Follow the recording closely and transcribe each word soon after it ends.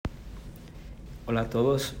Hola a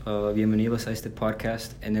todos, bienvenidos a este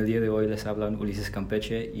podcast. En el día de hoy les hablan Ulises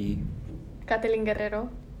Campeche Kathleen Guerrero.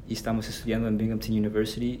 y estamos estudiando en Binghamton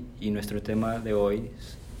University y nuestro tema de hoy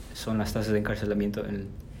son las tasas de encarcelamiento en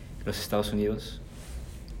los Estados Unidos.